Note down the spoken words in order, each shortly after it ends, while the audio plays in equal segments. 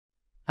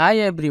Hi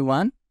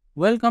everyone,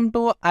 welcome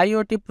to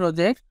IoT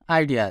Project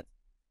Ideas.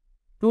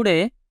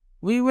 Today,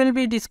 we will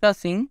be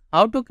discussing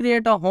how to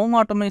create a home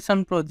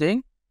automation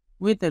project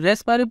with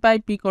Raspberry Pi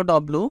Pico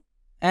W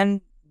and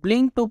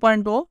Blynk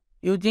 2.0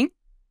 using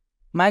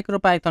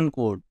MicroPython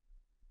code.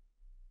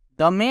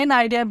 The main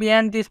idea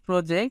behind this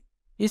project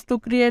is to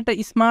create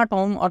a smart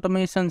home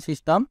automation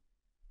system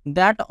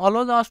that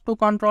allows us to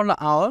control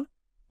our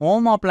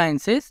home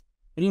appliances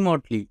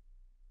remotely.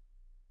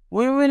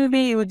 We will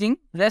be using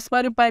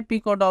Raspberry Pi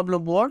Pico W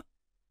board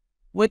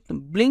with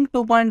Blynk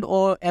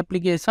 2.0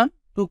 application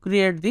to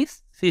create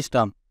this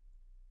system.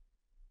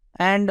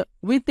 And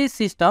with this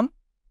system,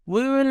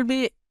 we will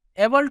be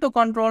able to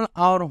control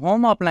our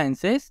home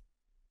appliances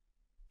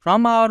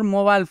from our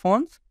mobile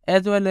phones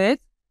as well as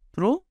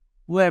through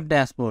web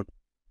dashboard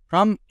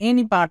from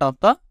any part of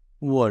the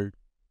world.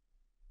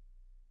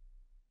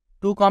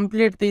 To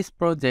complete this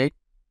project,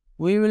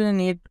 we will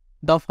need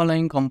the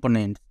following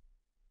components: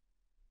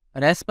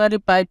 Raspberry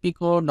Pi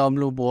Pico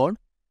W board,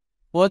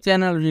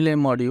 4-channel relay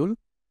module,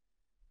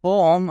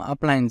 4 home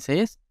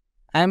appliances.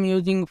 I am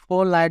using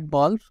 4 light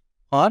bulbs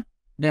for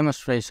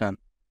demonstration,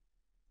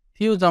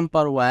 few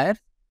jumper wires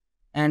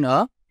and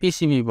a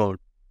PCB board.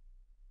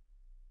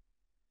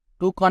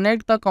 To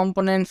connect the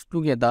components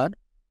together,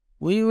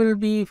 we will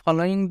be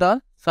following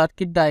the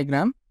circuit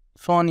diagram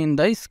shown in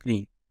the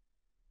screen.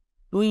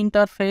 To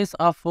interface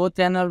a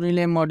 4-channel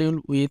relay module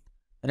with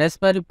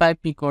Raspberry Pi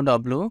Pico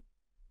W,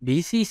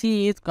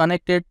 VCC is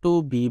connected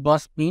to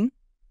VBus pin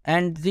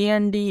and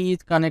GND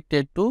is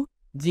connected to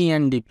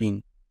GND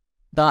pin.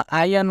 The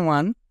IN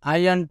 1,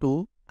 IN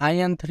 2,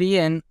 IN 3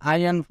 and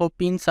IN 4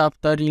 pins of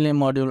the relay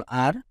module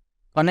are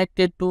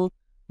connected to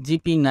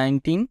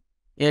GP19,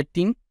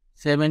 18,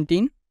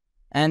 17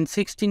 and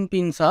 16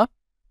 pins of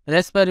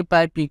Raspberry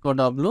Pi Pico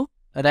W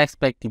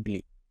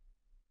respectively.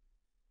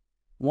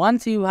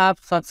 Once you have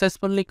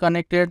successfully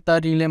connected the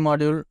relay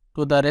module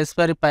to the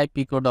Raspberry Pi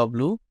Pico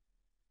W,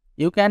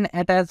 you can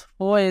attach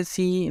 4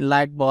 AC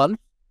light bulbs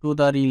to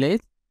the relays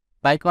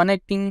by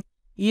connecting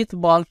each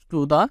bulb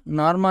to the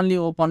normally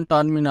open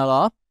terminal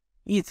of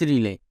each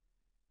relay.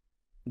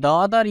 The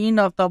other end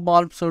of the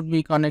bulb should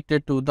be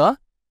connected to the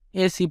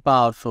AC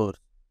power source.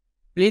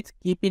 Please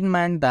keep in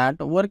mind that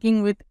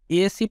working with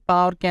AC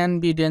power can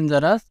be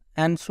dangerous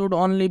and should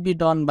only be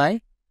done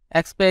by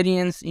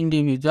experienced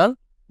individuals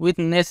with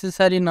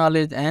necessary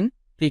knowledge and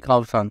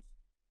precautions.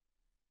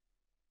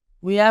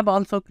 We have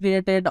also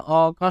created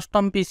a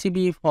custom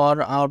PCB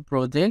for our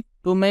project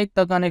to make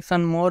the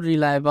connection more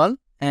reliable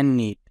and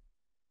neat.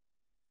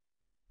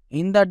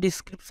 In the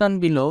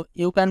description below,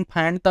 you can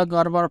find the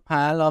Gerber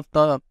file of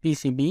the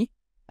PCB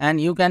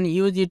and you can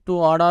use it to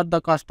order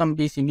the custom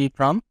PCB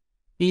from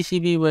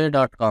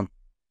PCBWay.com.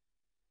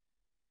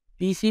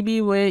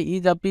 PCBWay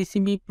is a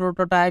PCB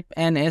prototype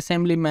and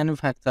assembly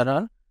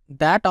manufacturer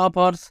that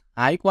offers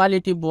high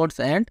quality boards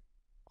at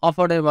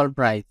affordable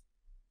price.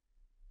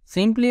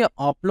 Simply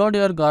upload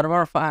your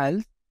Gerber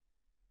files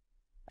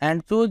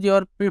and choose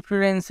your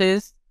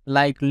preferences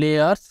like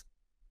layers,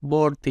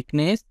 board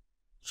thickness,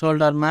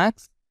 solder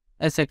max,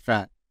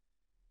 etc.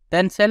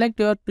 Then select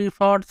your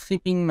preferred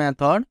shipping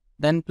method,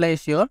 then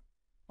place your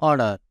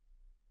order.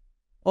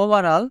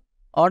 Overall,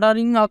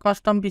 ordering a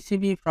custom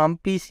PCB from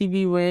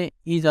PCBWay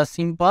is a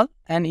simple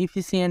and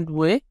efficient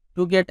way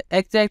to get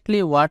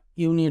exactly what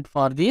you need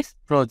for this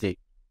project.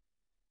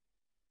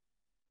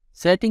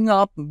 Setting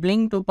up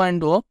Blynk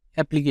 2.0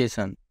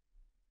 application.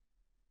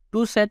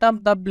 To set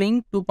up the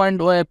Blynk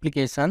 2.0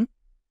 application,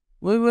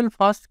 we will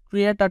first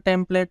create a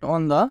template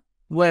on the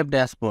web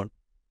dashboard.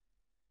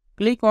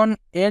 Click on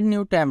Add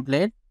New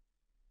Template,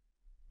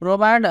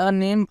 provide a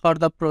name for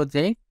the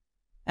project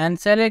and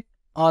select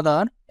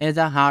Other as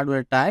a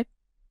hardware type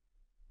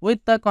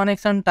with the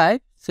connection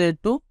type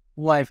set to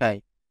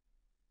Wi-Fi.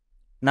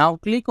 Now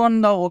click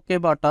on the OK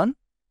button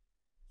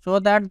so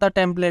that the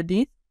template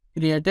is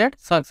created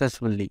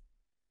successfully.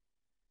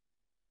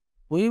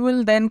 We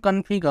will then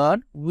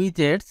configure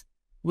widgets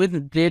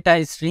with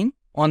Datastreams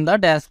on the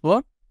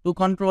dashboard to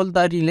control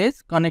the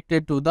relays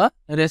connected to the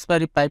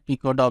Raspberry Pi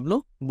Pico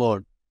W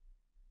board.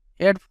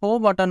 Add 4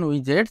 button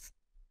widgets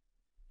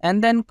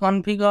and then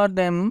configure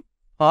them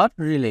for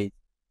relays.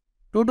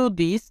 To do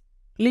this,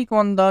 click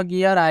on the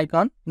gear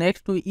icon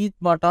next to each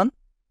button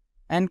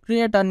and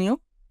create a new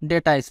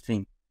data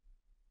stream.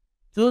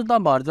 Choose the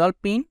virtual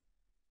pin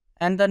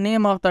and the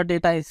name of the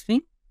data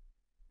stream,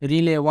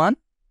 relay 1,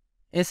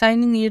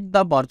 assigning it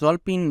the virtual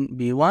pin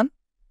B1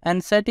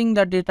 and setting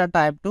the data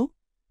type to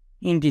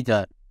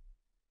integer.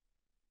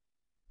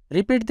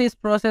 Repeat this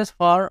process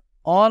for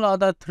all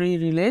other 3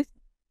 relays,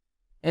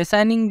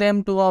 assigning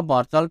them to a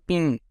virtual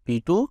pin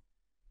B2,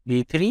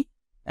 B3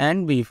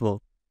 and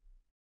B4.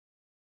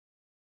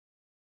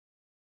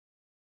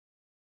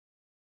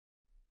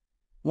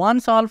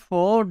 Once all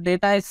 4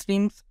 data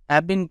streams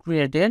have been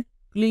created,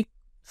 click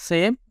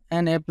Save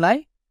and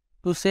Apply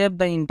to save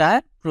the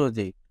entire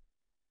project.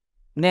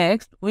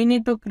 Next, we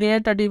need to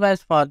create a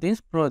device for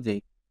this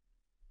project.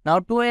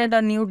 Now to add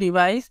a new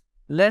device,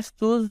 let's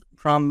choose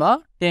from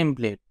the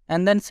template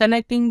and then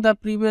selecting the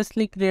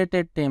previously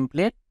created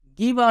template,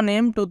 Give a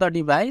name to the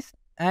device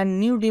and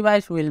new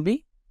device will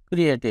be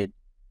created.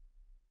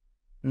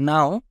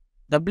 Now,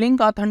 the Blynk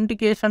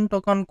authentication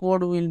token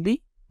code will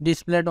be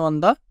displayed on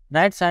the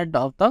right side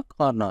of the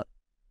corner.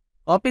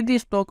 Copy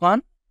this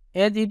token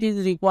as it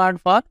is required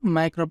for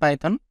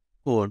MicroPython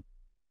code.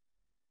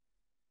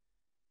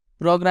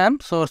 Program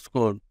source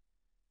code.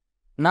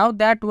 Now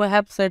that we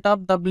have set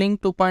up the Blynk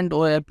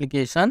 2.0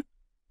 application,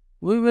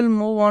 we will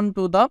move on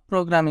to the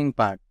programming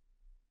part.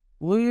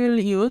 We will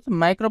use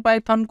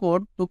MicroPython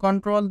code to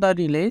control the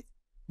relays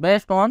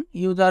based on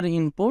user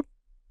input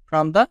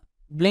from the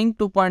Blynk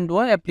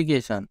 2.0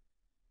 application.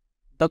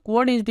 The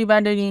code is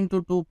divided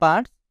into two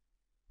parts,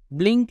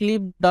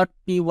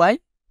 blinklib.py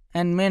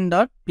and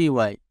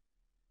main.py.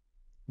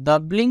 The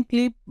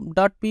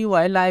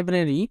blinklib.py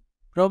library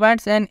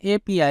provides an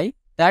API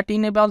that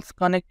enables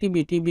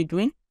connectivity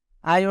between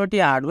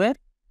IoT hardware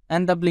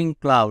and the Blynk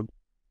cloud.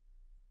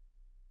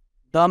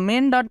 The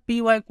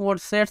main.py code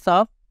sets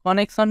up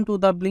connection to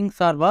the Blynk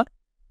server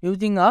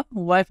using a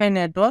Wi-Fi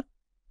network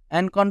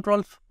and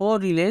controls 4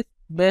 relays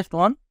based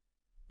on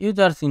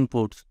users'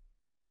 inputs.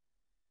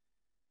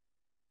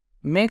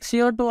 Make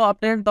sure to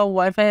update the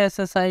Wi-Fi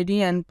SSID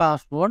and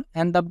password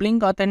and the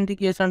Blynk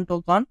authentication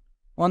token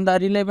on the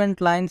relevant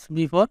lines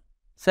before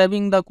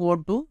saving the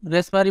code to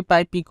Raspberry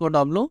Pi Pico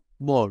W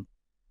board.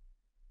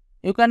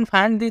 You can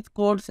find these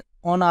codes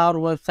on our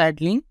website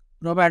link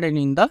provided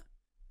in the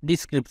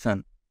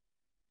description.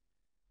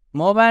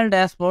 Mobile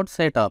dashboard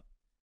setup.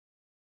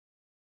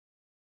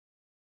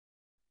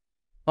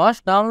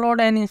 First,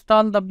 download and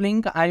install the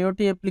Blynk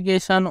IoT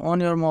application on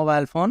your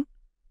mobile phone.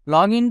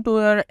 Log in to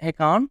your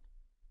account.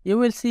 You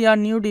will see a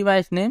new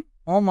device name,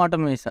 Home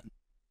Automation.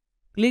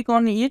 Click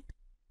on it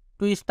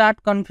to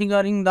start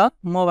configuring the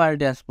mobile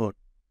dashboard,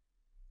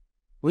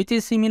 which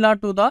is similar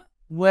to the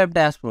web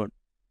dashboard.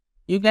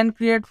 You can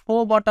create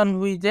 4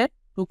 button widget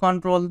to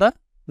control the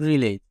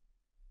relays.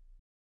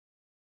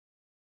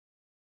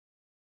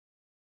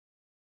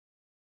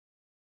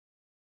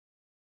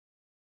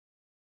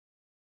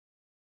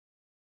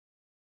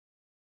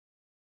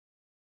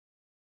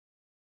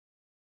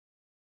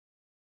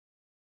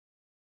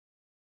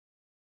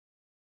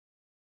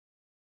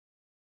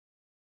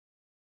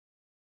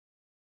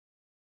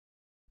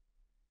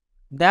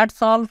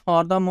 That's all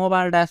for the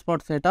mobile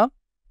dashboard setup.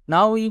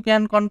 Now you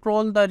can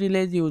control the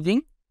relays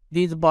using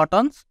these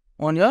buttons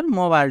on your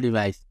mobile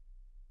device.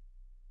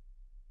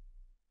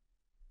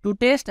 To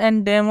test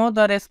and demo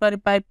the Raspberry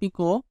Pi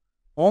Pico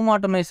Home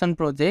Automation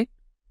project,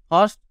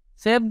 first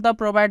save the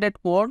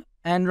provided code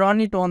and run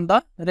it on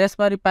the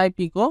Raspberry Pi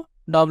Pico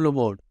W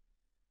board.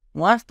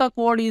 Once the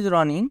code is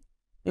running,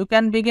 you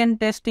can begin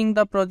testing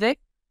the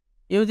project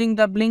using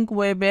the Blynk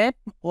web app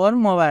or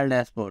mobile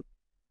dashboard.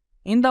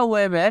 In the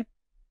web app,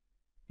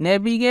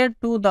 navigate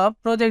to the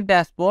project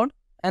dashboard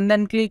and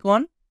then click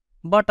on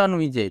button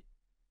widget.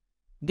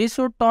 This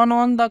should turn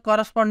on the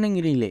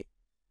corresponding relay.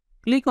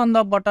 Click on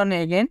the button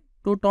again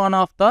to turn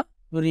off the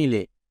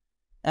relay.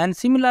 And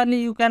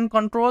similarly, you can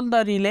control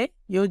the relay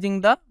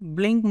using the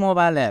Blynk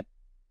mobile app.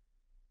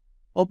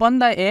 Open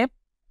the app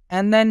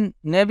and then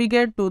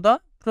navigate to the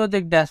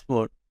project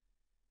dashboard.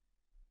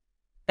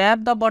 Tap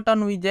the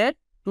button widget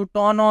to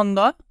turn on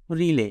the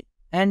relay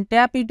and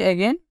tap it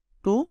again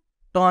to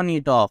turn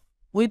it off.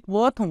 With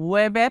both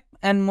web app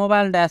and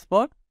mobile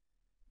dashboard,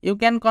 you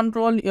can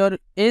control your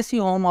AC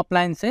home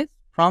appliances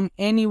from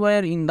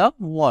anywhere in the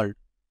world.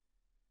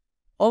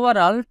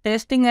 Overall,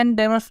 testing and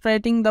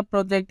demonstrating the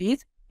project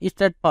is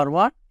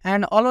straightforward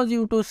and allows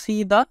you to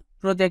see the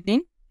project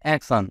in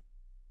action.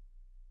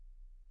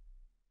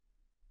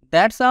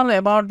 That's all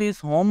about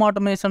this home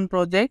automation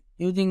project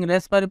using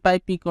Raspberry Pi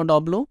Pico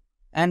W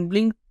and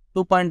Blynk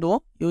 2.0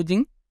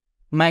 using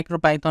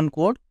MicroPython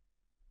code.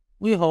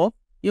 We hope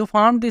you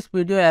found this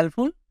video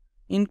helpful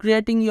in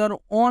creating your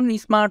own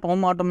smart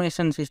home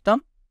automation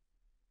system.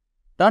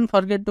 Don't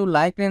forget to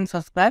like and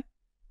subscribe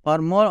for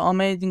more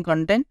amazing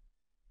content.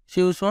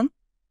 See you soon.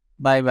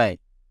 Bye bye.